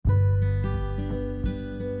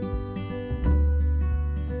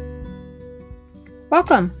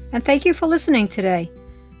Welcome, and thank you for listening today.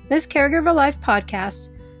 This Caregiver Life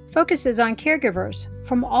podcast focuses on caregivers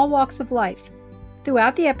from all walks of life.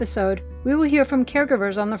 Throughout the episode, we will hear from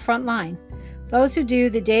caregivers on the front line, those who do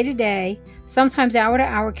the day-to-day, sometimes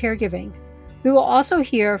hour-to-hour caregiving. We will also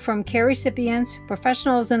hear from care recipients,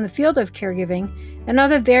 professionals in the field of caregiving, and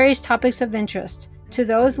other various topics of interest to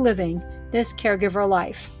those living this caregiver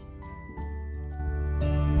life.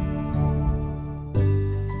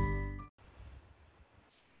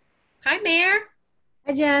 Hi, Mayor.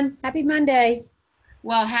 Hi, Jen. Happy Monday.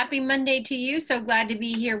 Well, happy Monday to you. So glad to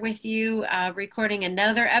be here with you, recording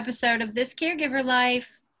another episode of This Caregiver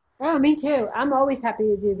Life. Oh, me too. I'm always happy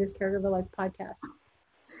to do this Caregiver Life podcast.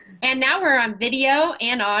 And now we're on video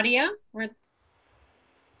and audio. We're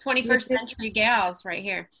 21st century gals right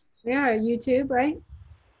here. Yeah, YouTube, right?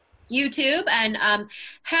 YouTube. And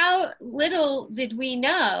how little did we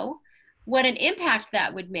know what an impact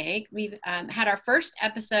that would make. We've had our first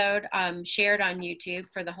episode shared on YouTube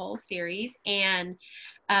for the whole series, and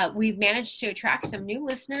we've managed to attract some new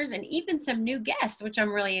listeners and even some new guests, which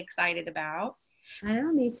I'm really excited about. I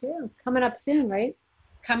know, me too. Coming up soon, right?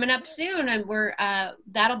 Coming up soon, and we're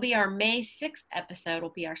that'll be our May 6th episode. Will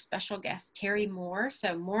be our special guest, Terry Moore.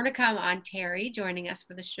 So more to come on Terry joining us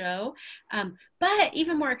for the show. But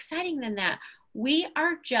even more exciting than that, we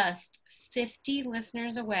are just 50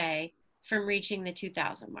 listeners away from reaching the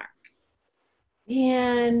 2,000 mark.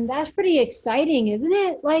 And that's pretty exciting, isn't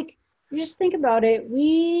it? Like, just think about it.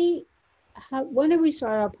 When did we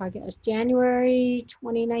start our podcast? January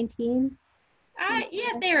 2019?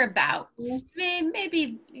 Yeah, thereabouts. Yeah.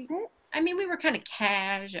 Maybe, I mean, we were kind of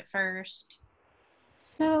cash at first.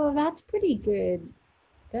 So that's pretty good,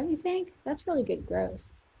 don't you think? That's really good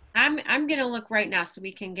growth. I'm going to look right now so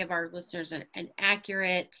we can give our listeners an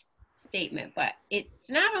accurate statement, but it's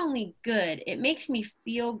not only good, it makes me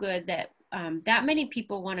feel good that that many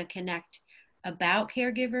people want to connect about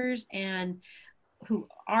caregivers and who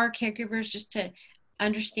are caregivers, just to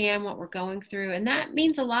understand what we're going through. And that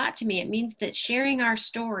means a lot to me. It means that sharing our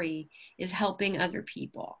story is helping other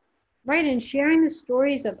people. Right, and sharing the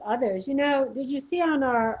stories of others. You know, did you see on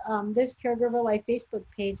our This Caregiver Life Facebook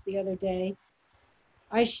page the other day,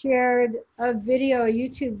 I shared a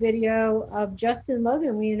YouTube video of Justin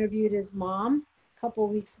Logan. We interviewed his mom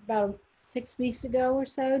about 6 weeks ago or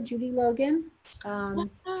so, Judy Logan.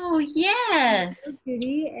 Oh, yes.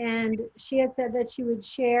 Judy, and she had said that she would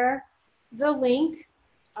share the link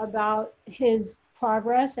about his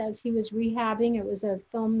progress as he was rehabbing. It was a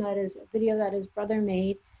video that his brother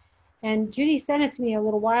made. And Judy sent it to me a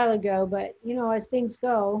little while ago, but you know, as things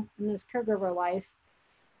go in this caregiver life,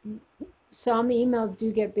 some emails do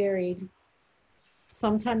get buried.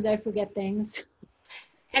 Sometimes I forget things.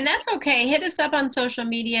 And that's okay. Hit us up on social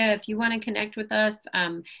media if you want to connect with us,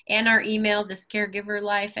 and our email,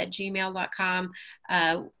 thiscaregiverlife@gmail.com.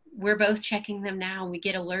 We're both checking them now. We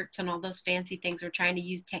get alerts on all those fancy things. We're trying to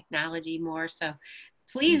use technology more. So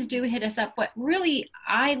please do hit us up. What really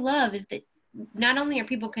I love is that not only are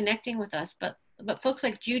people connecting with us, but folks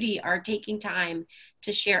like Judy are taking time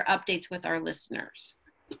to share updates with our listeners.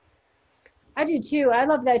 I do too. I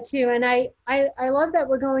love that too. And I love that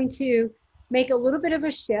we're going to make a little bit of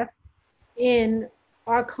a shift in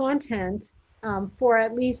our content for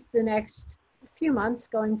at least the next few months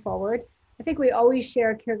going forward. I think we always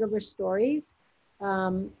share caregiver stories,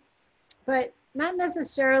 but not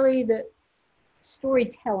necessarily the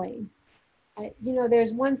storytelling. You know,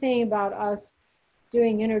 there's one thing about us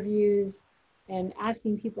doing interviews and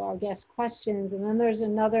asking people, our guests, questions, and then there's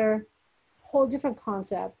another whole different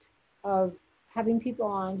concept of having people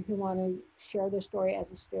on who want to share their story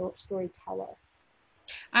as a storyteller.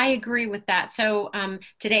 I agree with that. So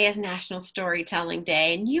today is National Storytelling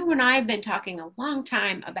Day, and you and I have been talking a long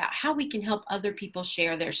time about how we can help other people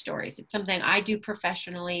share their stories. It's something I do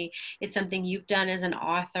professionally. It's something you've done as an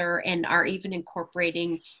author and are even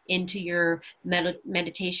incorporating into your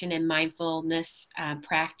meditation and mindfulness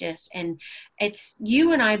practice. And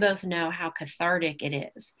you and I both know how cathartic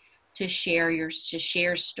it is to share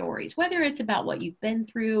stories, whether it's about what you've been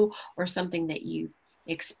through or something that you've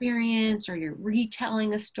experienced or you're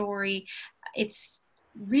retelling a story. It's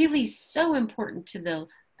really so important to the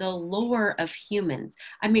lore of humans.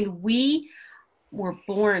 I mean, we were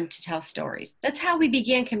born to tell stories. That's how we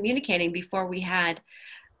began communicating before we had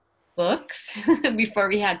books, before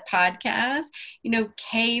we had podcasts. You know,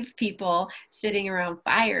 cave people sitting around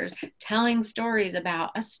fires telling stories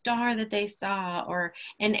about a star that they saw or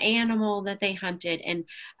an animal that they hunted. And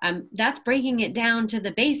that's breaking it down to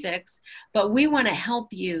the basics, but we want to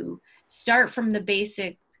help you start from the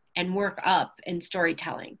basics and work up in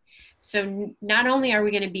storytelling. So not only are we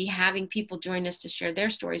going to be having people join us to share their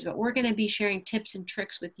stories, but we're going to be sharing tips and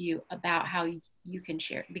tricks with you about how you can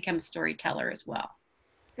become a storyteller as well.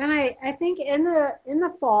 And I think in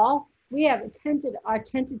the fall, we have our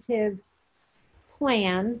tentative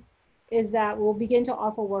plan is that we'll begin to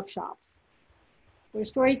offer workshops for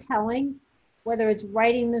storytelling, whether it's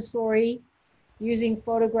writing the story, using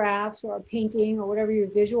photographs or a painting or whatever your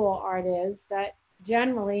visual art is, that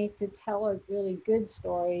generally to tell a really good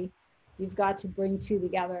story, you've got to bring two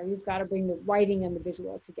together. You've got to bring the writing and the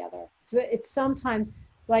visual together. So it's sometimes,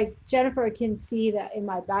 like Jennifer can see that in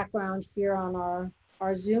my background here on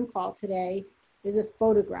our Zoom call today, is a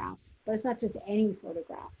photograph, but it's not just any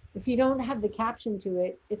photograph. If you don't have the caption to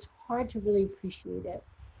it, it's hard to really appreciate it,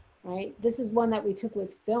 right? This is one that we took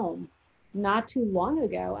with film not too long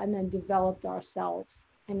ago and then developed ourselves,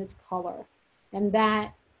 and it's color. And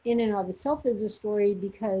that in and of itself is a story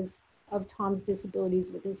because of Tom's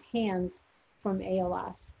disabilities with his hands from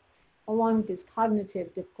ALS, along with his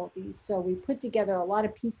cognitive difficulties. So we put together a lot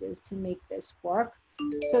of pieces to make this work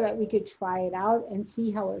so that we could try it out and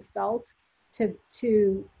see how it felt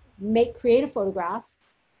to create a photograph,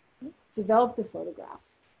 develop the photograph,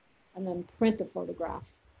 and then print the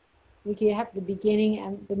photograph. We could have the beginning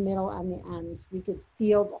and the middle and the end. We could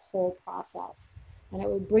feel the whole process, and it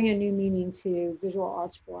would bring a new meaning to visual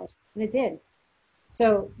arts for us, and it did.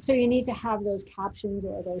 So you need to have those captions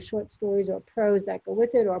or those short stories or prose that go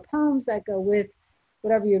with it, or poems that go with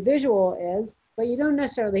whatever your visual is, but you don't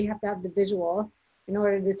necessarily have to have the visual in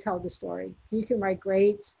order to tell the story. You can write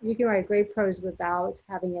great prose without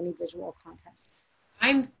having any visual content.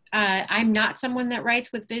 I'm not someone that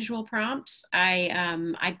writes with visual prompts.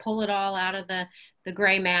 I pull it all out of the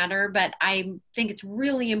gray matter, but I think it's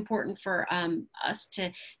really important for us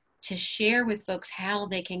to share with folks how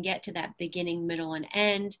they can get to that beginning, middle, and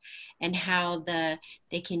end, and how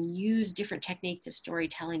they can use different techniques of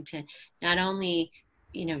storytelling to not only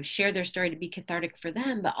share their story to be cathartic for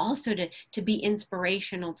them, but also to be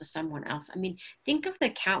inspirational to someone else. I mean, think of the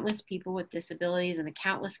countless people with disabilities and the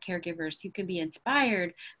countless caregivers who can be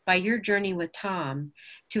inspired by your journey with Tom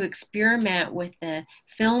to experiment with the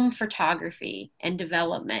film photography and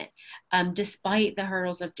development, despite the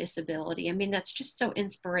hurdles of disability. I mean, that's just so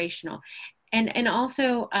inspirational. And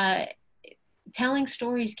also, telling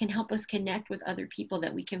stories can help us connect with other people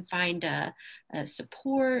that we can find a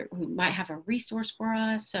support, who might have a resource for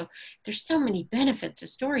us. So there's so many benefits to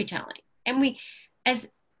storytelling. And as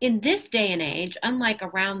in this day and age, unlike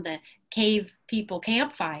around the cave people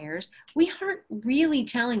campfires, we aren't really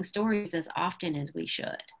telling stories as often as we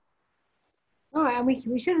should. Oh, and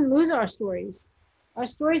we shouldn't lose our stories. Our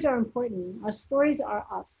stories are important. Our stories are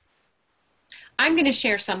us. I'm going to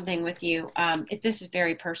share something with you. This is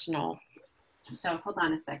very personal. So hold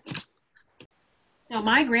on a second. Now,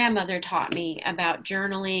 my grandmother taught me about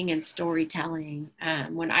journaling and storytelling.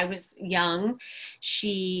 When I was young,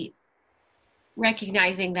 she,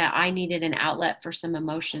 recognizing that I needed an outlet for some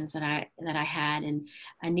emotions that I had, and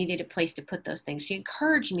I needed a place to put those things, she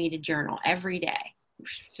encouraged me to journal every day.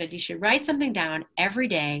 She said you should write something down every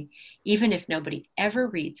day, even if nobody ever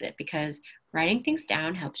reads it, because writing things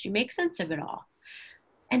down helps you make sense of it all.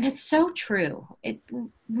 And that's so true. It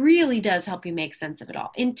really does help you make sense of it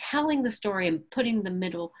all. In telling the story and putting the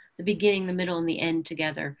beginning, the middle, and the end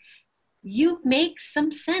together, you make some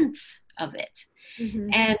sense of it.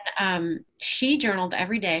 Mm-hmm. And she journaled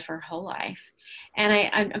every day for her whole life.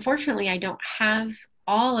 And unfortunately, I don't have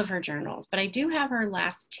all of her journals, but I do have her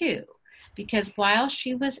last two, because while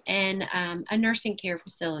she was in a nursing care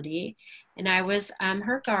facility and I was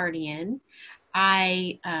her guardian,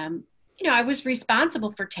 I was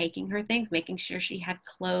responsible for taking her things, making sure she had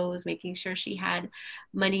clothes, making sure she had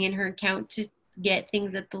money in her account to get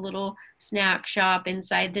things at the little snack shop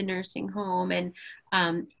inside the nursing home.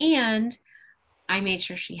 And I made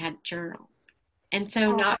sure she had journals. And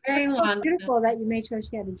so not very long ago. Beautiful that you made sure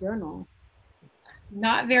she had a journal.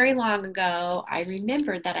 Not very long ago, I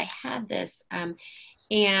remembered that I had this,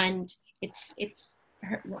 and it's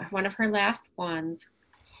one of her last ones.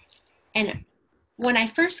 And when I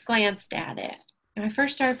first glanced at it, when I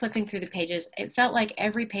first started flipping through the pages, it felt like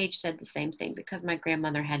every page said the same thing, because my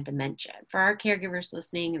grandmother had dementia. For our caregivers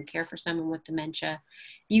listening who care for someone with dementia,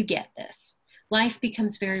 you get this. Life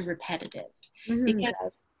becomes very repetitive, because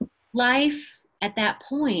life at that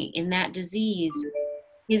point in that disease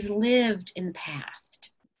is lived in the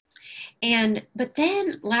past. But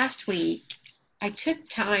then last week, I took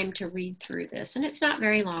time to read through this, and it's not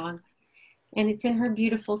very long. And it's in her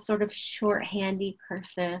beautiful sort of short, handy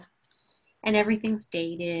cursive, and everything's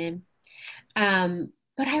dated.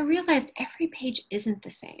 But I realized every page isn't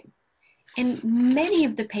the same. And many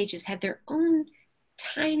of the pages had their own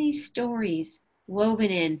tiny stories woven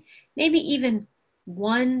in, maybe even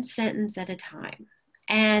one sentence at a time.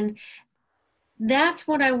 And that's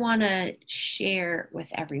what I want to share with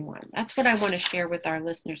everyone. That's what I want to share with our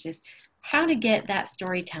listeners is how to get that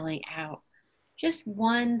storytelling out just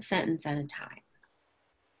one sentence at a time.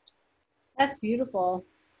 That's beautiful.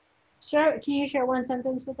 Sure. Can you share one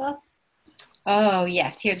sentence with us? Oh,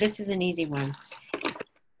 yes. Here, this is an easy one.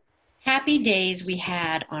 Happy days we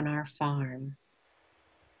had on our farm.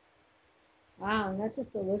 Wow, that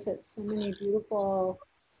just elicits so many beautiful,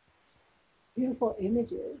 beautiful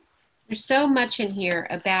images. There's so much in here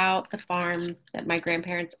about the farm that my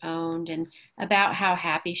grandparents owned and about how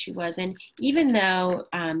happy she was. And even though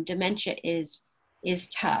dementia is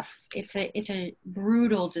tough, it's a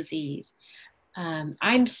brutal disease.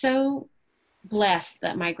 I'm so blessed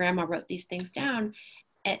that my grandma wrote these things down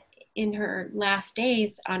in her last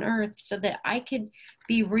days on earth so that I could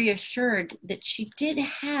be reassured that she did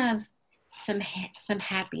have some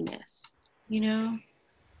happiness, you know?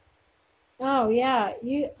 Oh yeah.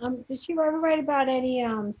 Did she ever write about any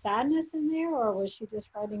sadness in there, or was she just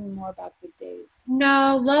writing more about good days?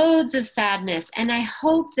 No, loads of sadness. And I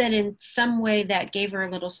hope that in some way that gave her a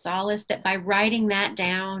little solace, that by writing that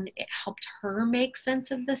down, it helped her make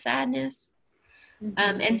sense of the sadness.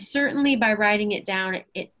 Mm-hmm. And certainly by writing it down,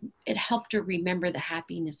 it helped her remember the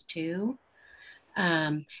happiness too.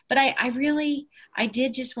 But I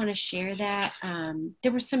did just want to share that.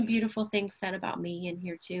 There were some beautiful things said about me in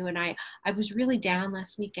here too. And I was really down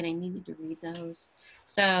last week and I needed to read those.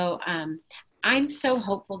 So I'm so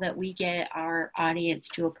hopeful that we get our audience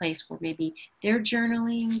to a place where maybe they're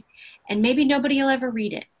journaling and maybe nobody will ever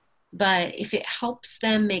read it. But if it helps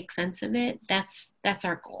them make sense of it, that's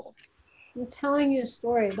our goal. I'm telling you a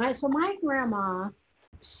story. My grandma,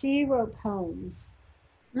 she wrote poems.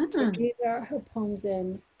 So Mm, these are her poems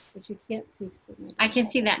in, which you can't see. I can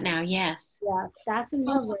see that now. Yes. Yes, that's in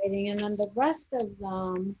her writing, and then the rest of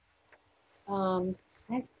them,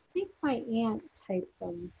 I think my aunt typed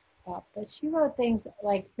them up, but she wrote things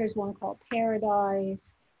like here's one called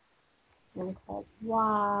Paradise, one called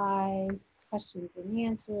Why, Questions and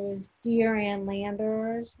Answers, Dear Ann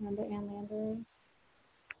Landers, remember Ann Landers?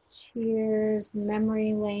 Cheers,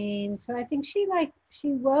 Memory Lane. So I think she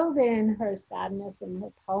wove in her sadness in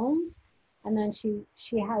her poems, and then she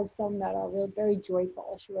has some that are really very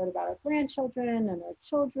joyful. She wrote about her grandchildren and her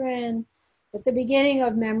children. At the beginning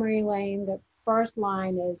of Memory Lane, the first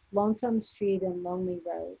line is Lonesome Street and Lonely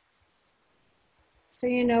Road. So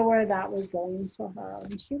you know where that was going for her.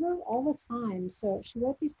 And she wrote all the time. So she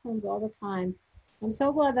wrote these poems all the time. I'm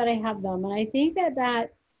so glad that I have them. And I think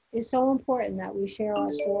that is so important that we share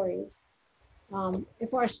our stories.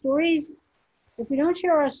 If we don't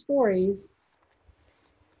share our stories,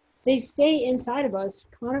 they stay inside of us,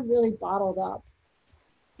 kind of really bottled up.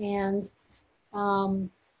 And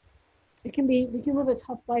we can live a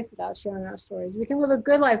tough life without sharing our stories. We can live a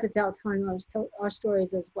good life without telling our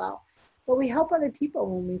stories as well. But we help other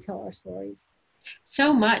people when we tell our stories.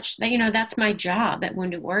 So much that that's my job at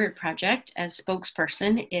Wounded Warrior Project as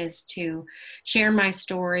spokesperson, is to share my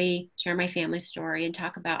story, share my family's story, and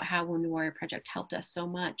talk about how Wounded Warrior Project helped us so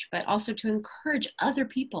much, but also to encourage other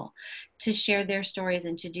people to share their stories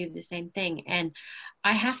and to do the same thing. And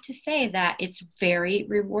I have to say that it's very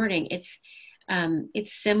rewarding. It's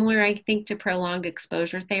similar, I think, to prolonged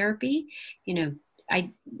exposure therapy.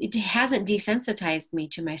 It hasn't desensitized me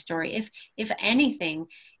to my story. If anything,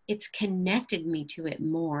 it's connected me to it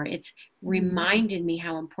more. It's reminded me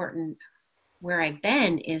how important where I've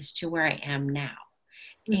been is to where I am now,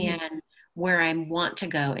 and where I want to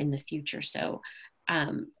go in the future. So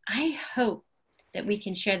I hope that we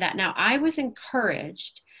can share that. Now, I was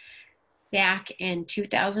encouraged back in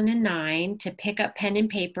 2009 to pick up pen and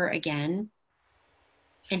paper again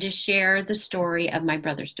and to share the story of my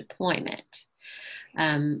brother's deployment.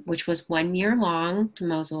 Which was 1 year long to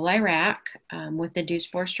Mosul, Iraq, with the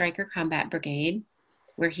Deuce-Boar Striker Combat Brigade,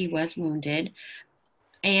 where he was wounded.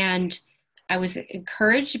 And I was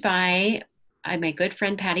encouraged by my good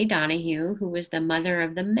friend Patty Donahue, who was the mother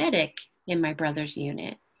of the medic in my brother's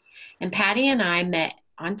unit. And Patty and I met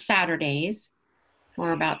on Saturdays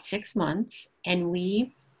for about 6 months, and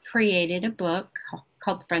we created a book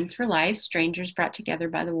called Friends for Life, Strangers Brought Together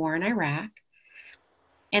by the War in Iraq.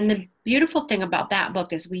 And the beautiful thing about that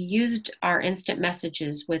book is we used our instant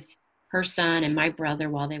messages with her son and my brother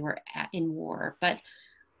while they were in war. But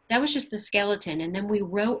that was just the skeleton. And then we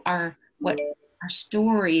wrote our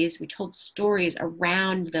stories. We told stories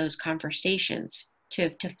around those conversations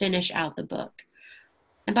to finish out the book.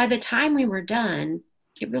 And by the time we were done,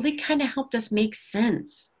 it really kind of helped us make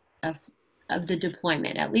sense of of the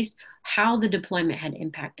deployment, at least how the deployment had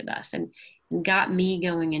impacted us, and got me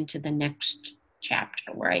going into the next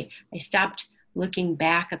chapter where I stopped looking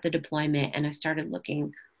back at the deployment and I started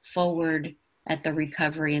looking forward at the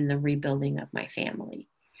recovery and the rebuilding of my family.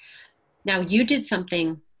 Now, you did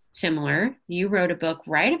something similar. You wrote a book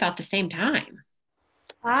right about the same time.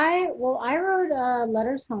 I wrote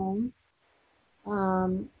Letters Home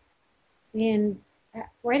in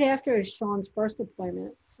right after Sean's first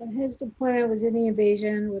deployment. So his deployment was in the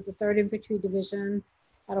invasion with the 3rd Infantry Division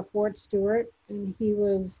out of Fort Stewart, and he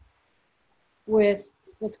was with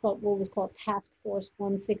what was called Task Force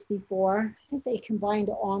 164. I think they combined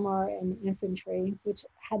armor and infantry, which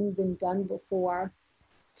hadn't been done before,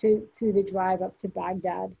 through the drive up to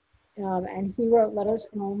Baghdad. And he wrote letters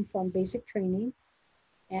home from basic training,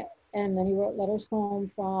 and then he wrote letters home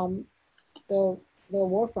from the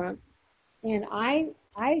war front. And I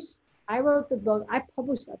wrote the book. I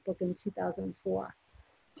published that book in 2004,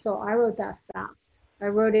 so I wrote that fast. I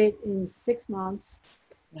wrote it in 6 months.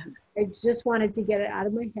 Yeah. I just wanted to get it out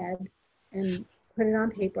of my head and put it on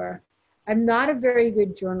paper. I'm not a very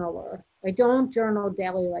good journaler. I don't journal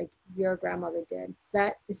daily like your grandmother did.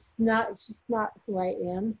 It's just not who I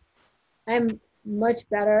am. I'm much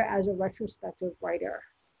better as a retrospective writer.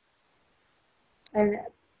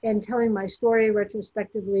 And telling my story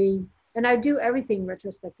retrospectively, and I do everything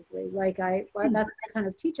retrospectively. That's the kind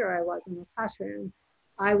of teacher I was in the classroom.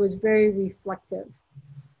 I was very reflective,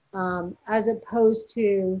 as opposed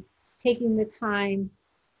to taking the time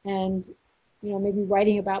and, maybe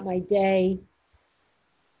writing about my day.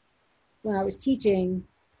 When I was teaching,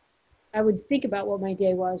 I would think about what my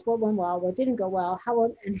day was, what went well, what didn't go well, how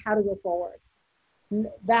to go forward.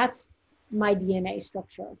 That's my DNA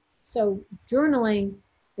structure. So journaling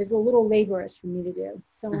is a little laborious for me to do.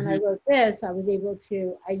 So when I wrote this, I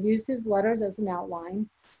used his letters as an outline.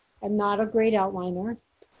 I'm not a great outliner,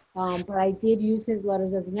 but I did use his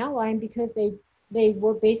letters as an outline because they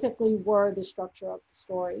were basically the structure of the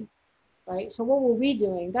story, right? So what were we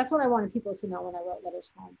doing? That's what I wanted people to know when I wrote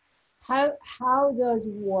Letters Home. How does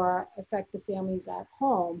war affect the families at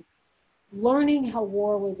home? Learning how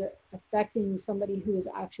war was affecting somebody who was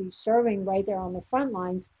actually serving right there on the front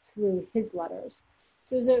lines through his letters.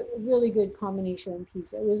 So it was a really good combination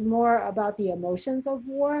piece. It was more about the emotions of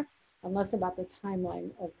war and less about the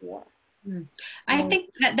timeline of war. I think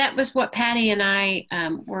that was what Patty and I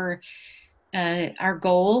were, our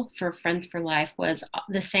goal for Friends for Life was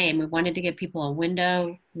the same. We wanted to give people a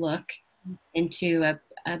window look into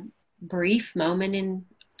a brief moment in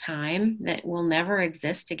time that will never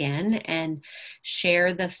exist again and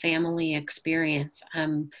share the family experience.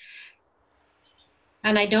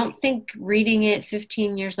 And I don't think reading it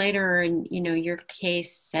 15 years later, or in your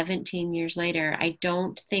case 17 years later, I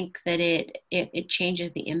don't think that it changes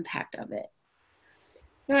the impact of it.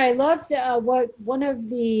 No, I loved what one of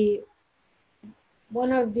the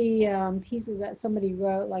pieces that somebody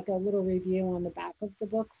wrote, like a little review on the back of the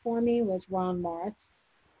book for me, was Ron Martz.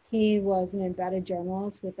 He was an embedded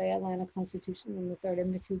journalist with the Atlanta Constitution in the 3rd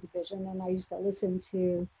Infantry Division, and I used to listen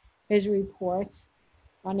to his reports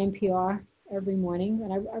on NPR every morning.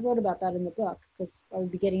 And I wrote about that in the book because I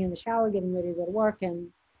would be getting in the shower, getting ready to go to work,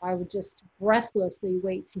 and I would just breathlessly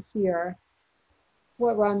wait to hear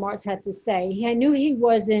what Ron Martz had to say. I knew he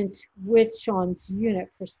wasn't with Sean's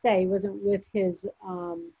unit per se. He wasn't with his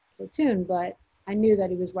platoon, but I knew that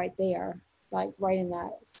he was right there, like right in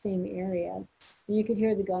that same area. And you could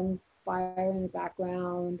hear the gunfire in the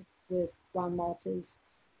background with Ron Martz's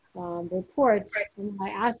reports. And I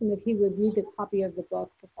asked him if he would read the copy of the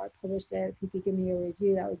book before I published it. If he could give me a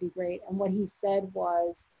review, that would be great. And what he said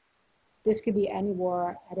was, this could be any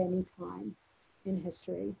war at any time in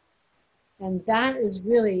history. And that is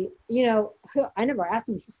really, I never asked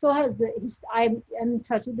him. He still has I'm in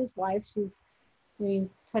touch with his wife. We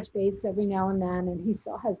touch base every now and then, and he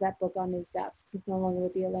still has that book on his desk. He's no longer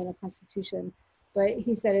with the Atlanta Constitution, but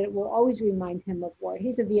he said it will always remind him of war.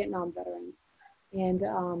 He's a Vietnam veteran,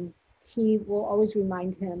 and he will always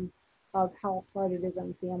remind him of how hard it is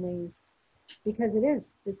on families, because it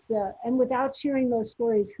is. And without sharing those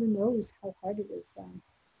stories, who knows how hard it is then.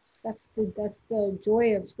 That's the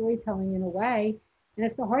joy of storytelling in a way, and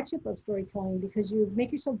it's the hardship of storytelling, because you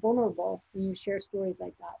make yourself vulnerable when you share stories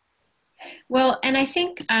like that. Well, and I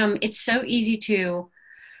think it's so easy to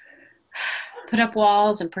put up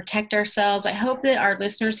walls and protect ourselves. I hope that our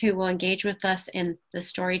listeners who will engage with us in the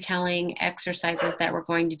storytelling exercises that we're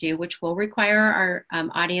going to do, which will require our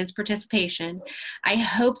audience participation, I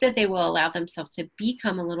hope that they will allow themselves to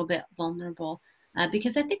become a little bit vulnerable,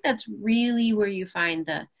 because I think that's really where you find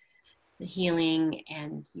the the healing,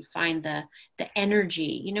 and you find the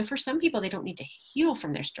energy. You know, for some people, they don't need to heal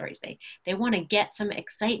from their stories. They want to get some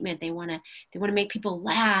excitement. They want to make people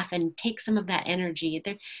laugh and take some of that energy.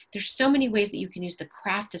 There's so many ways that you can use the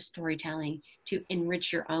craft of storytelling to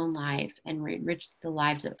enrich your own life and enrich the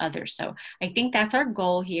lives of others. So I think that's our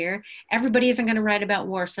goal here. Everybody isn't going to write about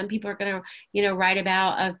war. Some people are going to, you know, write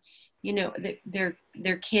about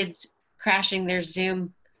their kids crashing their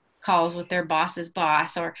Zoom calls with their boss's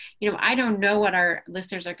boss, or, you know, I don't know what our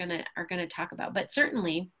listeners are gonna talk about, but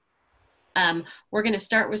certainly we're going to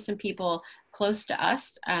start with some people close to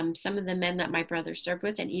us. Some of the men that my brother served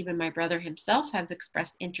with, and even my brother himself, have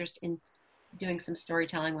expressed interest in doing some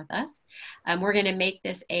storytelling with us. We're going to make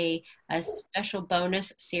this a special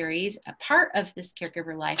bonus series, a part of this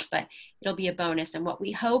caregiver life, but it'll be a bonus. And what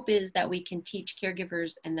we hope is that we can teach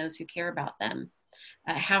caregivers and those who care about them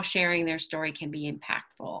how sharing their story can be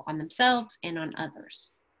impactful on themselves and on others.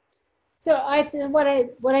 So what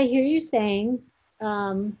I hear you saying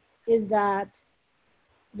is that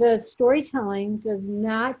the storytelling does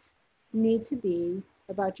not need to be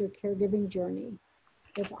about your caregiving journey.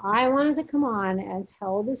 If I wanted to come on and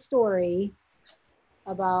tell the story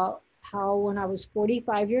about how when I was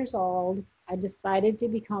 45 years old, I decided to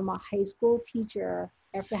become a high school teacher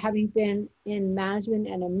after having been in management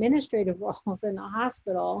and administrative roles in a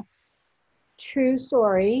hospital, true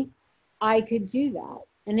story, I could do that.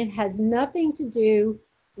 And it has nothing to do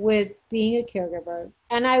with being a caregiver.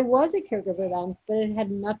 And I was a caregiver then, but it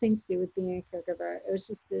had nothing to do with being a caregiver. It was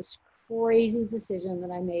just this crazy decision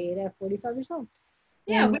that I made at 45 years old.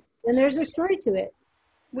 Yeah. And there's a story to it.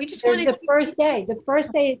 We just wanted the first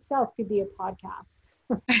day itself could be a podcast.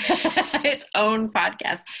 Its own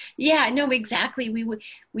podcast. Yeah, no, exactly.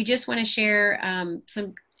 We just want to share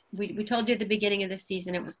we told you at the beginning of this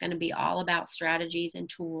season it was going to be all about strategies and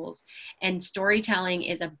tools, and storytelling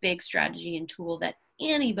is a big strategy and tool that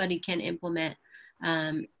anybody can implement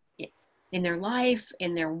in their life,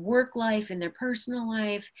 in their work life, in their personal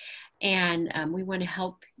life. And we want to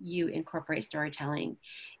help you incorporate storytelling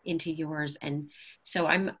into yours. And so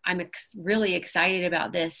I'm really excited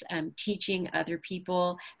about this. Teaching other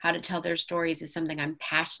people how to tell their stories is something I'm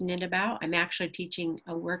passionate about. I'm actually teaching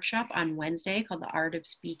a workshop on Wednesday called The Art of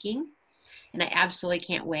Speaking, and I absolutely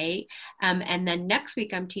can't wait. And then next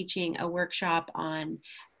week, I'm teaching a workshop on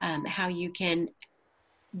how you can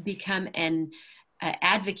become an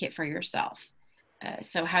advocate for yourself.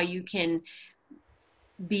 So how you can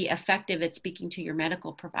be effective at speaking to your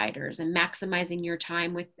medical providers and maximizing your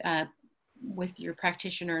time with your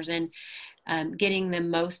practitioners, and getting the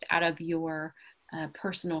most out of your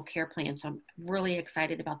personal care plan. So I'm really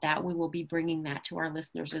excited about that. We will be bringing that to our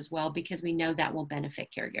listeners as well, because we know that will benefit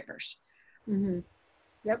caregivers. Mm-hmm.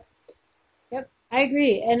 Yep. I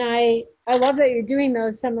agree. And I love that you're doing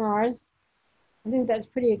those seminars. I think that's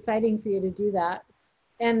pretty exciting for you to do that.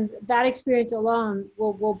 And that experience alone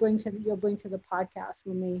you'll bring to the podcast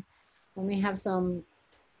when we have some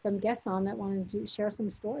guests on that want to share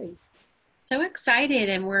some stories. So excited.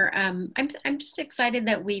 And we're I'm just excited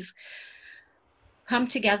that we've come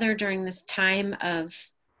together during this time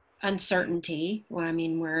of uncertainty. Well, I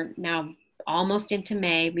mean, we're now almost into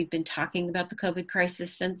May. We've been talking about the COVID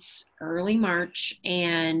crisis since early March,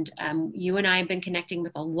 and you and I have been connecting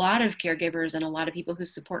with a lot of caregivers and a lot of people who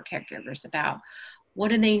support caregivers about what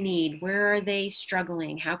do they need, where are they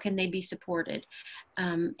struggling, how can they be supported,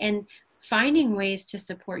 and finding ways to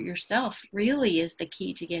support yourself really is the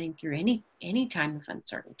key to getting through any time of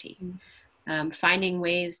uncertainty. Finding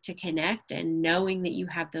ways to connect and knowing that you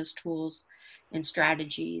have those tools and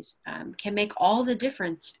strategies can make all the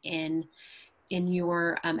difference in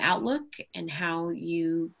your outlook and how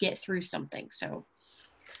you get through something. So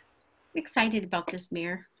I'm excited about this,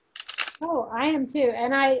 Mir. Oh, I am too.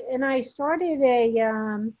 And I started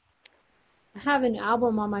I have an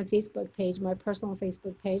album on my Facebook page, my personal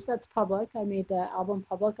Facebook page that's public. I made the album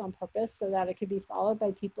public on purpose so that it could be followed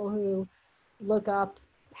by people who look up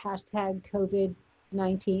hashtag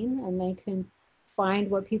COVID-19 and they can find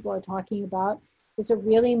what people are talking about. It's a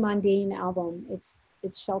really mundane album. It's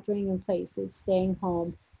sheltering in place. It's staying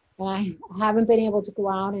home. And I haven't been able to go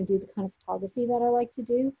out and do the kind of photography that I like to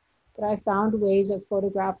do, but I found ways of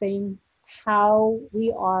photographing how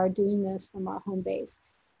we are doing this from our home base.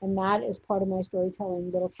 And that is part of my storytelling,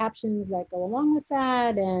 little captions that go along with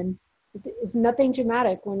that. And it's nothing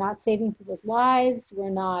dramatic. We're not saving people's lives. We're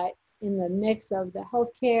not in the mix of the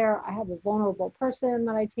healthcare. I have a vulnerable person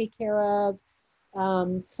that I take care of.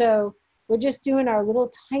 So we're just doing our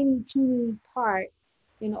little tiny, teeny part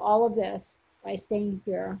in all of this by staying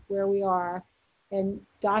here where we are and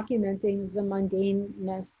documenting the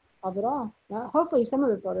mundaneness of it all. Hopefully some of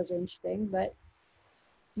the photos are interesting, but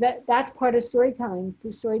that's part of storytelling.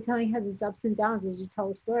 Because storytelling has its ups and downs as you tell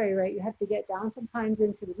a story, right? You have to get down sometimes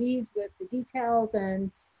into the weeds with the details,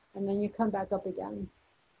 and then you come back up again.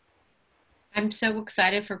 I'm so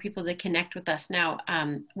excited for people to connect with us now.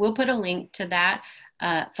 We'll put a link to that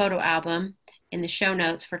photo album in the show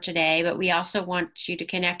notes for today, but we also want you to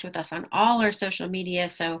connect with us on all our social media.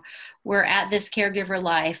 So we're at This Caregiver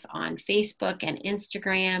Life on Facebook and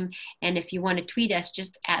Instagram. And if you want to tweet us,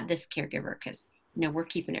 just at This Caregiver, because we're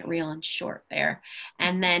keeping it real and short there.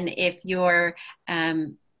 And then if you're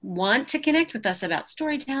want to connect with us about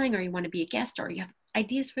storytelling, or you want to be a guest, or you have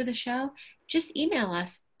ideas for the show, just email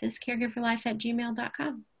us,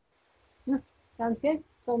 thiscaregiverlife@gmail.com. Sounds good.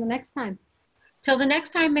 Till the next time. Till the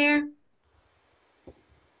next time, Mayor.